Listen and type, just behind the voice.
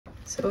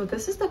So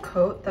this is the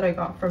coat that I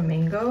got from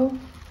Mango,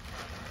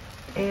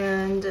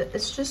 and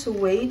it's just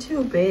way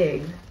too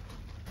big.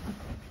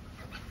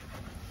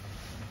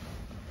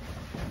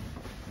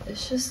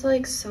 It's just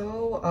like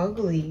so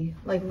ugly.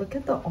 Like, look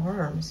at the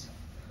arms.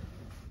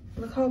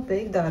 Look how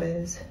big that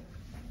is.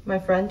 My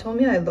friend told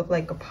me I look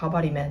like a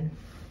Pabari man.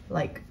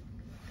 Like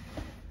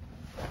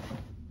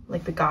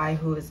the guy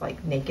who is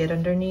like naked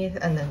underneath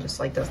and then just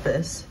like does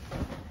this.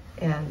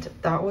 And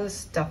that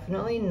was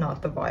definitely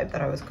not the vibe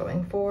that I was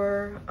going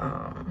for.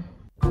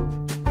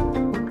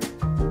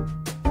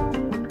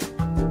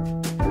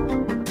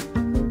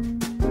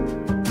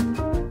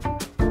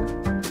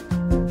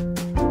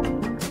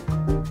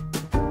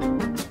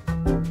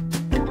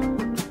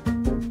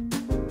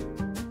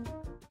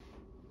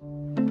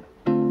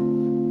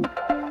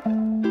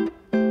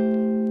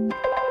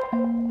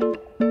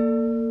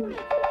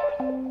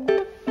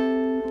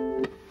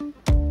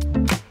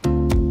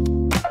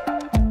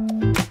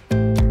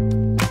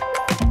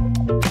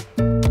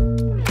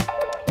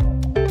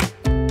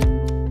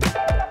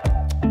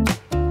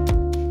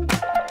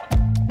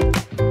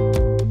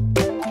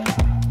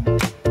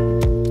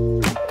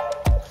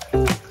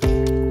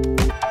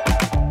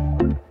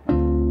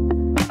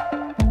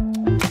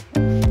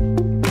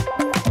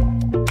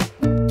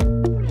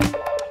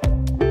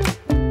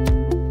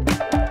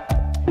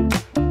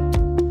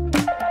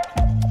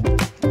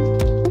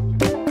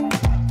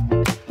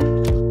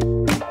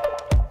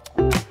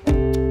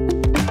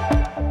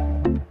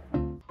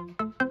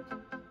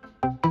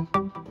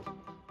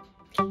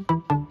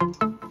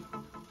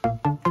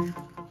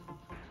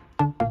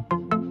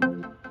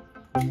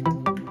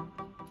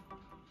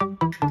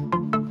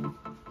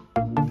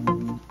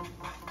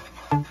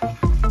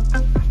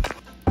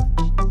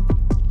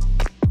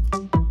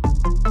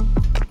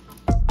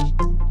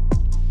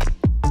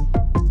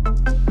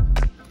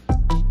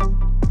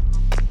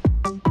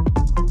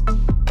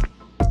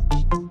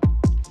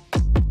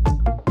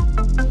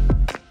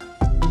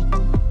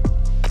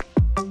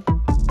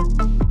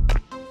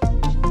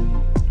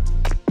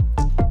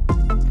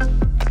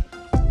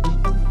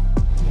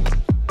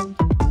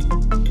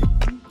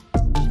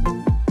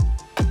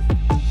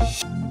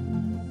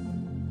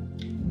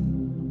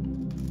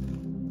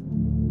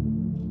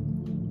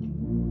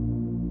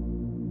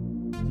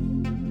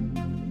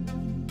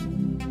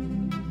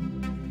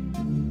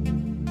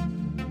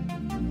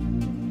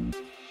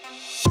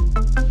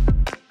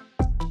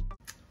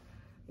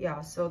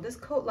 Yeah, so this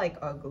coat like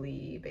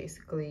ugly,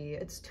 basically.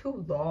 It's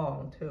too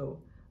long too.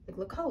 Like,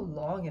 look how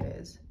long it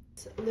is.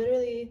 It's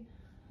literally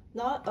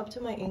not up to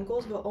my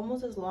ankles, but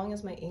almost as long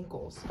as my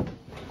ankles.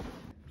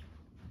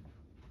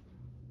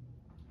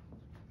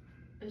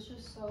 It's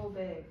just so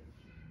big.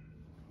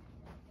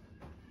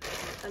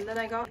 And then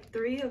I got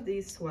 3 of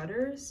these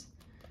sweaters,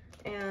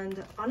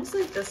 and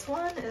honestly this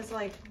one is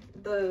like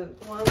the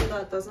one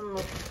that doesn't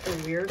look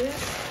the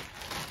weirdest.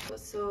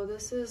 So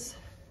this is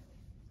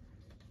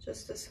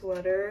just a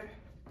sweater.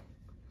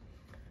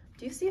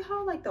 Do you see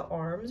how like the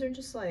arms are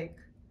just like,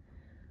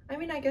 I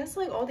mean, I guess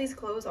like all these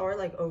clothes are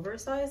like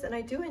oversized, and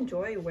I do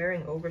enjoy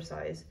wearing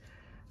oversized,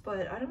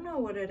 but I don't know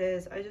what it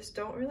is. I just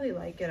don't really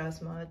like it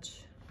as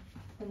much.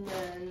 And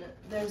then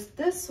there's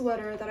this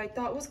sweater that I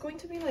thought was going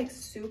to be like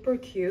super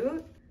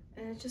cute,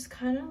 and it just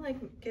kind of like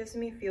gives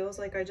me feels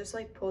like I just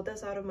like pulled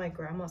this out of my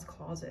grandma's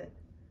closet.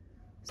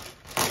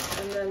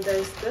 And then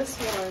there's this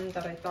one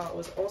that I thought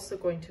was also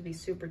going to be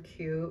super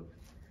cute.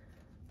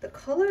 The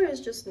color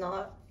is just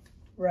not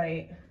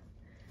right.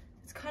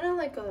 It's kind of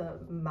like a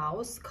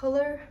mouse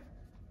color,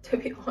 to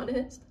be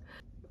honest.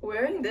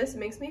 Wearing this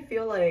makes me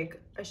feel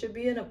like I should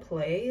be in a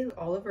play,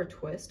 Oliver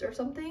Twist or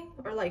something,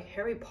 or like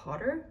Harry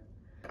Potter.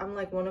 I'm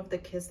like one of the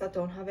kids that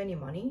don't have any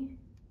money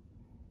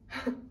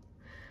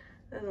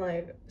and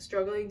like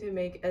struggling to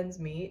make ends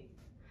meet.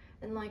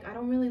 And like, I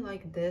don't really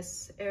like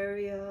this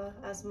area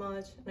as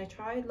much. And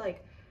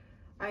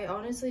I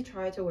honestly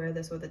tried to wear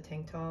this with a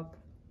tank top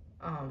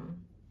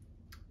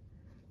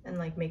and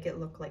like make it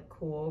look like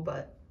cool,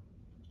 but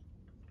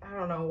I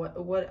don't know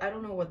what I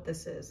don't know what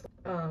this is.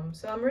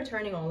 So I'm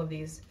returning all of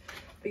these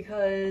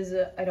because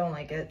I don't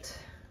like it.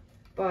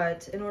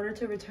 But in order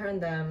to return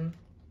them,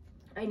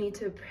 I need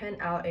to print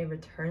out a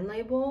return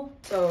label.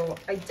 So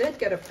I did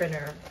get a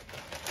printer.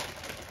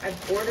 I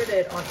ordered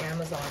it on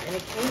Amazon and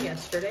it came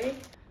yesterday.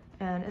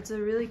 And it's a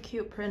really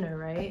cute printer,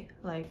 right?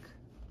 Like,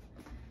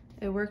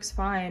 it works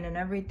fine and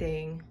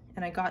everything.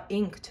 And I got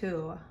ink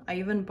too. I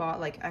even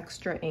bought like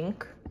extra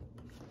ink.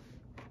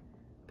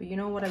 But you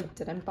know what I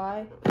didn't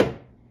buy?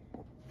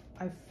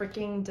 I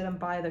freaking didn't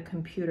buy the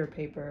computer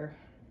paper.